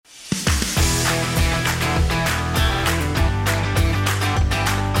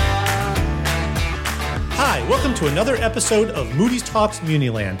to another episode of Moody's Talks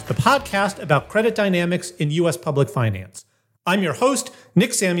Muniland, the podcast about credit dynamics in U.S. public finance. I'm your host,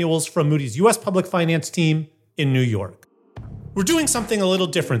 Nick Samuels from Moody's U.S. Public Finance team in New York. We're doing something a little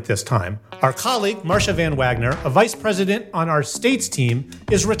different this time. Our colleague, Marcia Van Wagner, a vice president on our states team,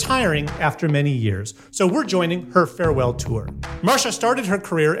 is retiring after many years, so we're joining her farewell tour. Marcia started her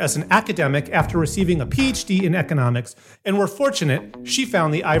career as an academic after receiving a PhD in economics, and we're fortunate she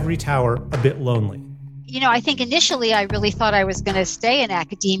found the ivory tower a bit lonely. I think initially I really thought I was going to stay in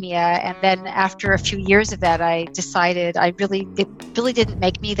academia. And then after a few years of that, I decided it really didn't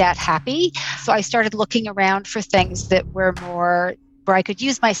make me that happy. So I started looking around for things that were more where I could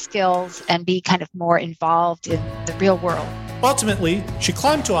use my skills and be kind of more involved in the real world. Ultimately, she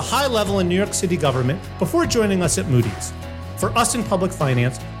climbed to a high level in New York City government before joining us at Moody's. For us in public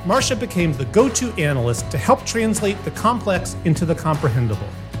finance, Marcia became the go-to analyst to help translate the complex into the comprehensible.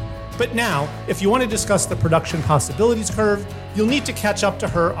 But now, if you want to discuss the production possibilities curve, you'll need to catch up to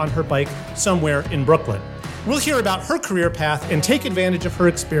her on her bike somewhere in Brooklyn. We'll hear about her career path and take advantage of her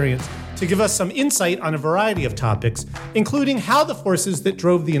experience to give us some insight on a variety of topics, including how the forces that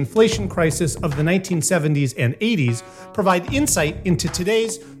drove the inflation crisis of the 1970s and 80s provide insight into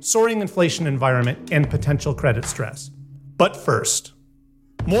today's soaring inflation environment and potential credit stress. But first,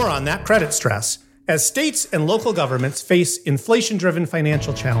 more on that credit stress. As states and local governments face inflation-driven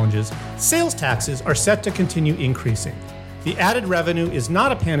financial challenges, sales taxes are set to continue increasing. The added revenue is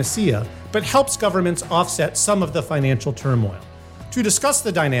not a panacea, but helps governments offset some of the financial turmoil. To discuss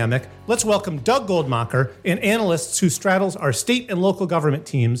the dynamic, let's welcome Doug Goldmacher, an analyst who straddles our state and local government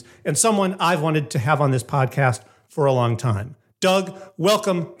teams, and someone I've wanted to have on this podcast for a long time. Doug,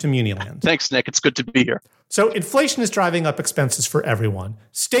 welcome to Muniland. Thanks, Nick. It's good to be here. So inflation is driving up expenses for everyone.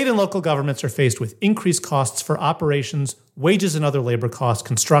 State and local governments are faced with increased costs for operations, wages and other labor costs,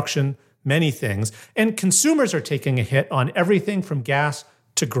 construction, many things. And consumers are taking a hit on everything from gas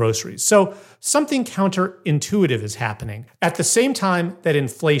to groceries. So something counterintuitive is happening. At the same time that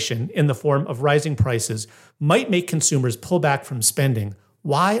inflation, in the form of rising prices, might make consumers pull back from spending,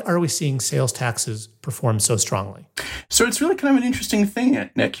 why are we seeing sales taxes perform so strongly? So it's really kind of an interesting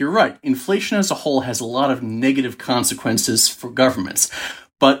thing, Nick. You're right. Inflation as a whole has a lot of negative consequences for governments.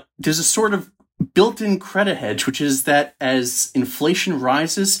 But there's a sort of built-in credit hedge, which is that as inflation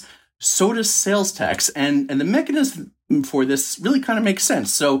rises, so does sales tax. And the mechanism for this really kind of makes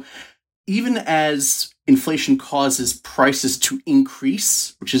sense. So even as inflation causes prices to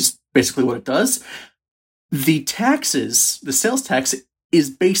increase, which is basically what it does, the sales tax, is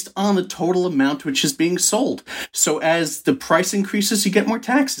based on the total amount which is being sold. So as the price increases, you get more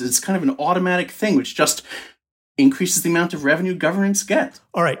taxes. It's kind of an automatic thing, which just increases the amount of revenue governments get.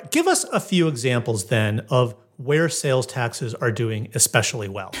 All right. Give us a few examples then of where sales taxes are doing especially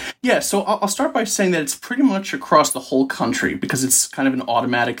well. Yeah, so I'll start by saying that it's pretty much across the whole country because it's kind of an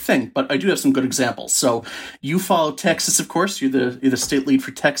automatic thing, but I do have some good examples. So you follow Texas, of course, you're the state lead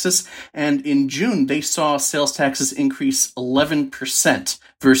for Texas, and in June, they saw sales taxes increase 11%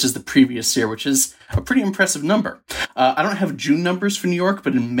 versus the previous year, which is a pretty impressive number. I don't have June numbers for New York,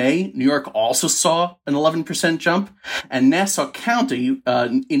 but in May, New York also saw an 11% jump, and Nassau County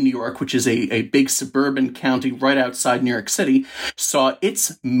in New York, which is a big suburban county right outside New York City, saw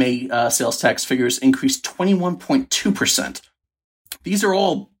its May sales tax figures increase 21.2%. These are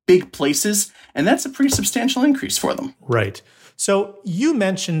all big places, and that's a pretty substantial increase for them. Right. So you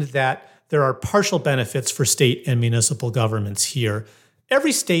mentioned that there are partial benefits for state and municipal governments here.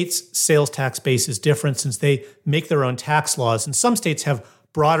 Every state's sales tax base is different since they make their own tax laws, and some states have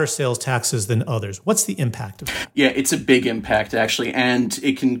broader sales taxes than others. What's the impact of that? Yeah, it's a big impact, actually, and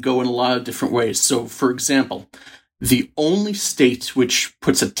it can go in a lot of different ways. So, for example, the only state which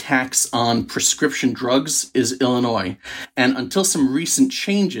puts a tax on prescription drugs is Illinois, and until some recent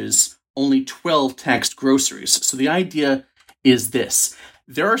changes, only 12 taxed groceries. So the idea is this.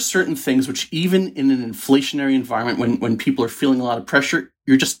 There are certain things which, even in an inflationary environment, when people are feeling a lot of pressure,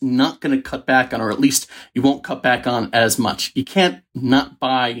 you're just not going to cut back on, or at least you won't cut back on as much. You can't not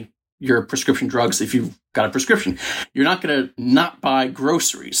buy your prescription drugs if you've got a prescription. You're not going to not buy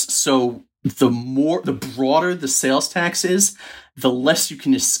groceries. So the broader the sales tax is, the less you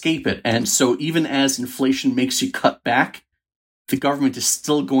can escape it. And so even as inflation makes you cut back, the government is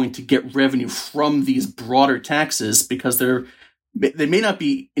still going to get revenue from these broader taxes because they may not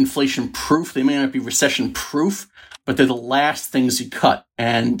be inflation-proof, they may not be recession-proof, but they're the last things you cut.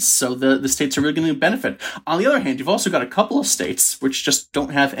 And so the states are really going to benefit. On the other hand, you've also got a couple of states which just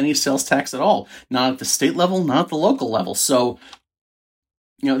don't have any sales tax at all, not at the state level, not at the local level. So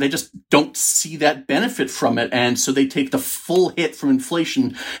they just don't see that benefit from it. And so they take the full hit from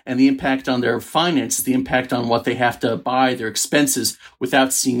inflation and the impact on their finances, the impact on what they have to buy, their expenses,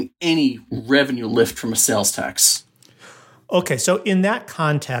 without seeing any revenue lift from a sales tax. Okay, so in that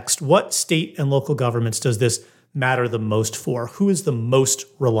context, what state and local governments does this matter the most for? Who is the most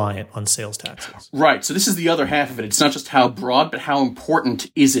reliant on sales taxes? Right. So this is the other half of it. It's not just how broad, but how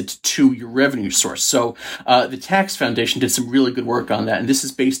important is it to your revenue source? So the Tax Foundation did some really good work on that. And this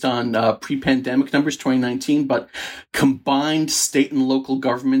is based on pre-pandemic numbers, 2019. But combined state and local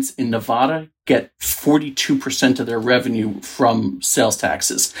governments in Nevada get 42% of their revenue from sales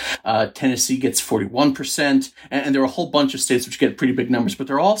taxes. Tennessee gets 41%. And there are a whole bunch of states which get pretty big numbers. But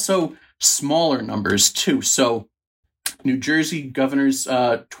there are also smaller numbers too. So New Jersey governor's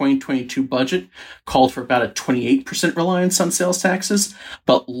 2022 budget called for about a 28% reliance on sales taxes,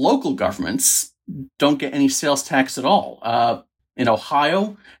 but local governments don't get any sales tax at all. In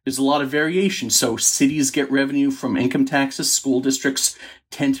Ohio, there's a lot of variation. So cities get revenue from income taxes. School districts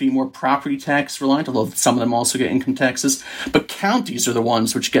tend to be more property tax reliant, although some of them also get income taxes. But counties are the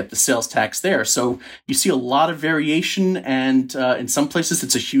ones which get the sales tax there. So you see a lot of variation, and in some places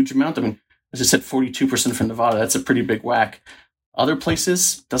it's a huge amount. I mean, as I said, 42% from Nevada, that's a pretty big whack. Other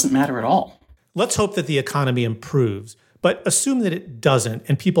places, doesn't matter at all. Let's hope that the economy improves, but assume that it doesn't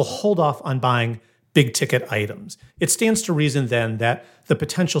and people hold off on buying big ticket items. It stands to reason then that the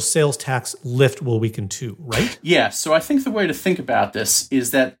potential sales tax lift will weaken too, right? Yeah, so I think the way to think about this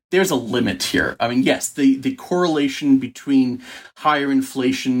is that there's a limit here. I mean, yes, the correlation between higher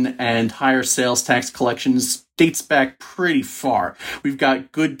inflation and higher sales tax collections dates back pretty far. We've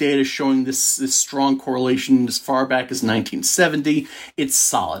got good data showing this strong correlation as far back as 1970. It's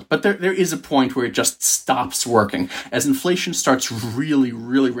solid, but there is a point where it just stops working as inflation starts really,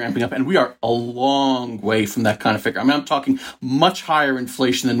 really ramping up, and we are a long way from that kind of figure. I mean, I'm talking much higher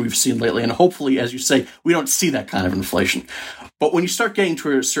inflation than we've seen lately, and hopefully, as you say, we don't see that kind of inflation. But when you start getting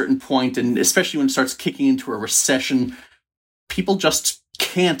to a certain point, and especially when it starts kicking into a recession, people just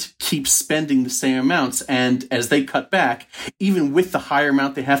can't keep spending the same amounts. And as they cut back, even with the higher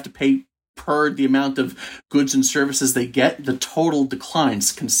amount they have to pay per the amount of goods and services they get, the total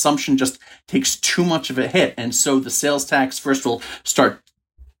declines. Consumption just takes too much of a hit. And so the sales tax first will start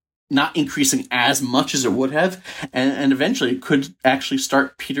not increasing as much as it would have. And eventually it could actually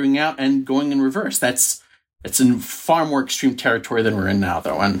start petering out and going in reverse. It's in far more extreme territory than we're in now,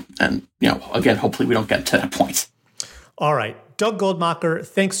 though. And again, hopefully we don't get to that point. All right. Doug Goldmacher,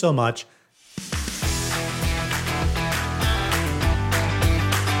 thanks so much.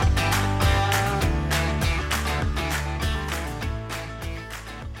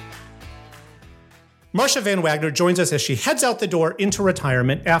 Marcia Van Wagner joins us as she heads out the door into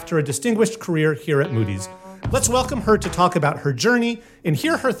retirement after a distinguished career here at Moody's. Let's welcome her to talk about her journey and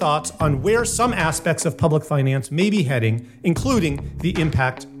hear her thoughts on where some aspects of public finance may be heading, including the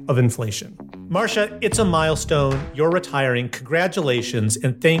impact of inflation. Marcia, it's a milestone. You're retiring. Congratulations,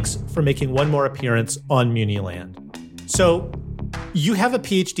 and thanks for making one more appearance on Muniland. So, you have a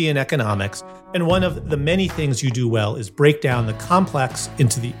PhD in economics, and one of the many things you do well is break down the complex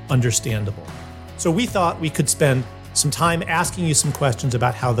into the understandable. So we thought we could spend some time asking you some questions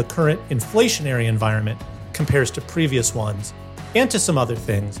about how the current inflationary environment compares to previous ones, and to some other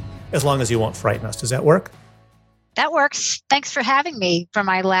things, as long as you won't frighten us. Does that work? That works. Thanks for having me for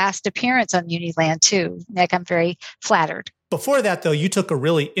my last appearance on Muniland too, Nick. I'm very flattered. Before that, though, you took a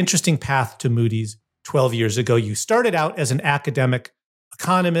really interesting path to Moody's 12 years ago. You started out as an academic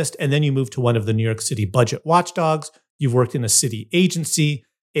economist, and then you moved to one of the New York City budget watchdogs. You've worked in a city agency,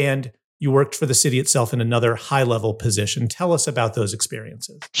 and you worked for the city itself in another high-level position. Tell us about those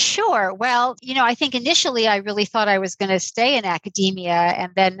experiences. Sure. Well, I think initially I really thought I was going to stay in academia.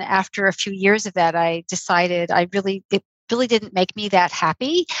 And then after a few years of that, I decided it really didn't make me that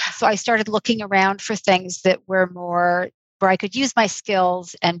happy. So I started looking around for things that were more where I could use my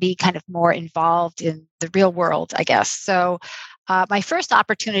skills and be kind of more involved in the real world, I guess. So my first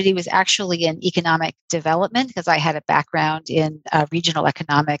opportunity was actually in economic development because I had a background in regional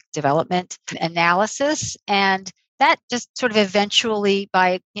economic development analysis. And that just sort of eventually,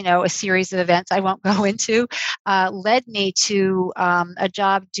 by a series of events I won't go into, led me to a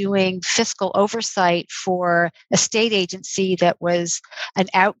job doing fiscal oversight for a state agency that was an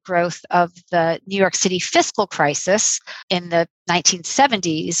outgrowth of the New York City fiscal crisis in the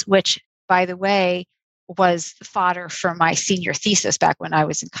 1970s, which, by the way, was fodder for my senior thesis back when I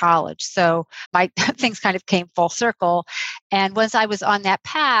was in college. So my things kind of came full circle. And once I was on that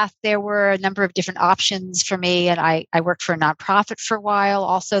path, there were a number of different options for me. And I worked for a nonprofit for a while,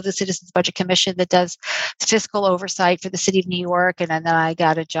 also the Citizens Budget Commission that does fiscal oversight for the city of New York. And then I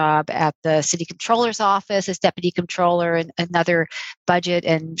got a job at the city controller's office as deputy controller and another budget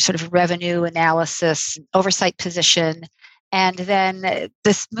and sort of revenue analysis oversight position. And then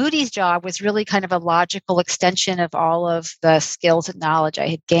this Moody's job was really kind of a logical extension of all of the skills and knowledge I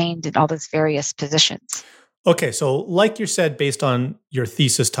had gained in all those various positions. Okay, so like you said, based on your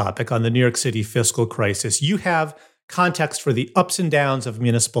thesis topic on the New York City fiscal crisis, you have context for the ups and downs of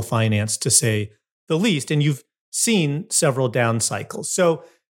municipal finance, to say the least, and you've seen several down cycles. So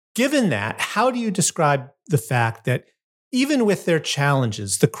given that, how do you describe the fact that even with their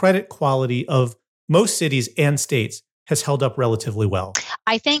challenges, the credit quality of most cities and states has held up relatively well?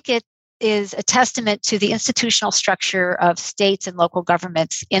 I think it is a testament to the institutional structure of states and local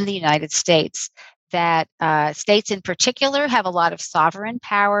governments in the United States, that states in particular have a lot of sovereign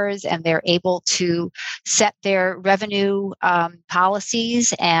powers, and they're able to set their revenue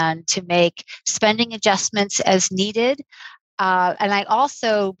policies and to make spending adjustments as needed. And I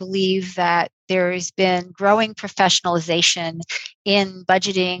also believe that there's been growing professionalization in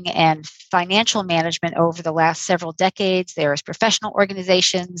budgeting and financial management over the last several decades. There's professional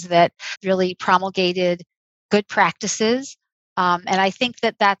organizations that really promulgated good practices. And I think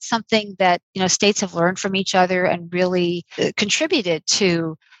that that's something that, states have learned from each other and really contributed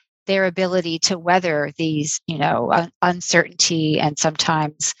to their ability to weather these, uncertainty and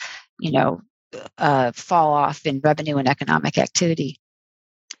sometimes, fall off in revenue and economic activity.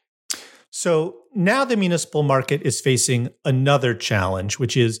 So now the municipal market is facing another challenge,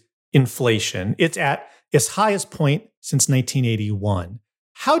 which is inflation. It's at its highest point since 1981.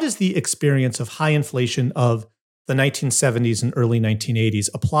 How does the experience of high inflation of the 1970s and early 1980s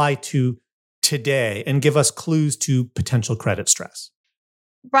apply to today and give us clues to potential credit stress?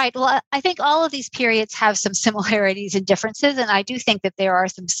 Right. Well, I think all of these periods have some similarities and differences. And I do think that there are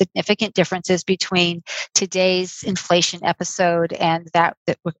some significant differences between today's inflation episode and that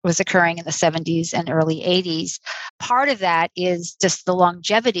was occurring in the 70s and early 80s. Part of that is just the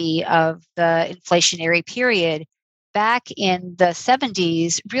longevity of the inflationary period. Back in the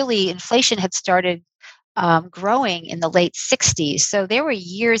 70s, really, inflation had started growing in the late 60s. So there were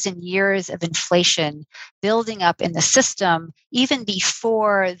years and years of inflation building up in the system, even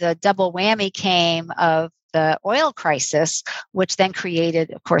before the double whammy came of the oil crisis, which then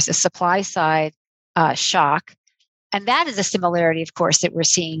created, of course, a supply side shock. And that is a similarity, of course, that we're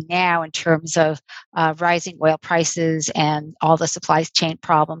seeing now in terms of rising oil prices and all the supply chain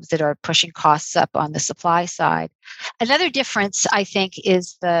problems that are pushing costs up on the supply side. Another difference, I think,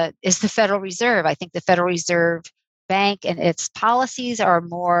 is the Federal Reserve. I think the Federal Reserve Bank and its policies are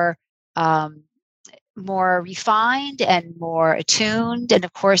more refined and more attuned, and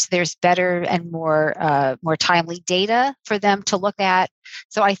of course, there's better and more timely data for them to look at.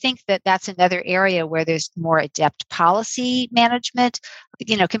 So I think that that's another area where there's more adept policy management,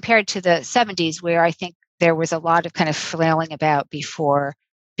 compared to the 70s, where I think there was a lot of kind of flailing about before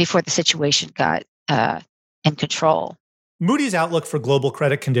the situation got in control. Moody's outlook for global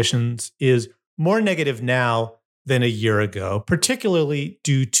credit conditions is more negative now than a year ago, particularly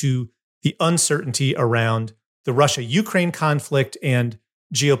due to the uncertainty around the Russia-Ukraine conflict and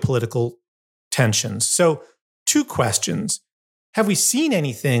geopolitical tensions. So, two questions. Have we seen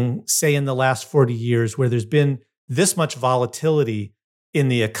anything, say, in the last 40 years where there's been this much volatility in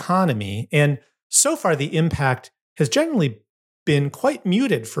the economy? And so far, the impact has generally been quite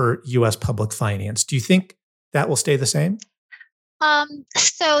muted for U.S. public finance. Do you think that will stay the same?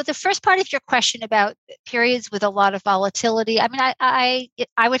 So the first part of your question about periods with a lot of volatility, I mean,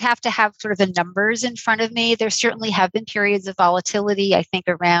 I would have to have sort of the numbers in front of me. There certainly have been periods of volatility, I think,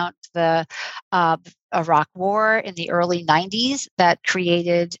 around the Iraq War in the early 90s that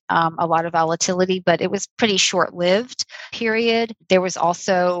created a lot of volatility, but it was pretty short-lived period. There was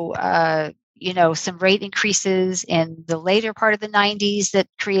also some rate increases in the later part of the 90s that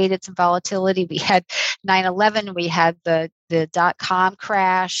created some volatility. We had 9/11, we had the dot-com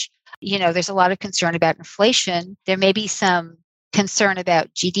crash. There's a lot of concern about inflation. There may be some concern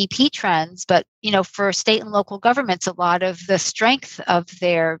about GDP trends, but, for state and local governments, a lot of the strength of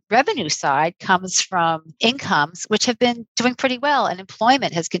their revenue side comes from incomes, which have been doing pretty well, and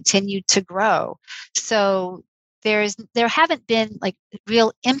employment has continued to grow. So there haven't been like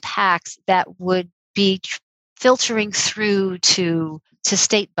real impacts that would be filtering through to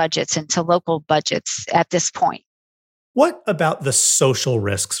state budgets and to local budgets at this point. What about the social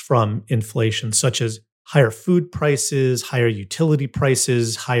risks from inflation, such as higher food prices, higher utility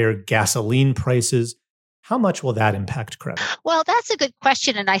prices, higher gasoline prices. How much will that impact credit? Well, that's a good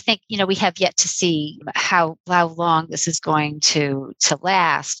question. And I think, we have yet to see how long this is going to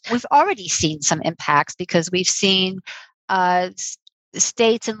last. We've already seen some impacts because we've seen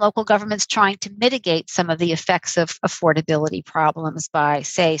states and local governments trying to mitigate some of the effects of affordability problems by,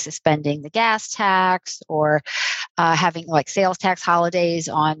 say, suspending the gas tax or having like sales tax holidays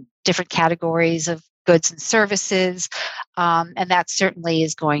on different categories of goods and services. And that certainly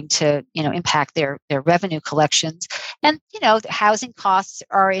is going to, impact their revenue collections. And, housing costs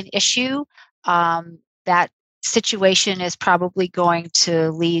are an issue. That situation is probably going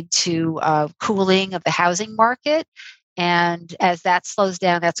to lead to cooling of the housing market. And as that slows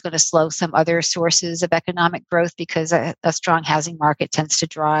down, that's going to slow some other sources of economic growth because a strong housing market tends to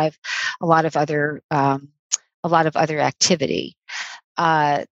drive a lot of other activity.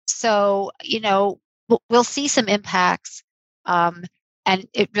 So, we'll see some impacts, and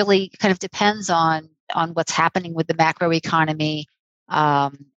it really kind of depends on what's happening with the macroeconomy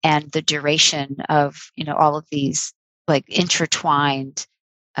and the duration of all of these like intertwined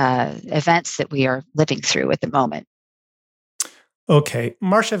events that we are living through at the moment. Okay,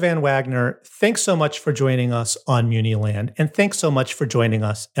 Marcia Van Wagner, thanks so much for joining us on Muniland, and thanks so much for joining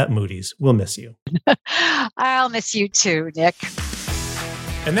us at Moody's. We'll miss you. I'll miss you too, Nick.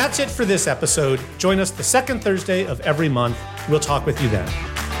 And that's it for this episode. Join us the second Thursday of every month. We'll talk with you then.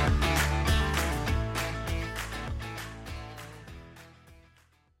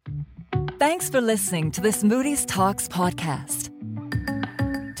 Thanks for listening to this Moody's Talks podcast.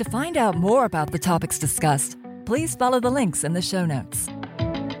 To find out more about the topics discussed, please follow the links in the show notes.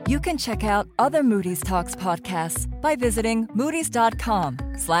 You can check out other Moody's Talks podcasts by visiting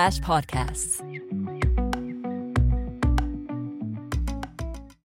moodys.com/podcasts.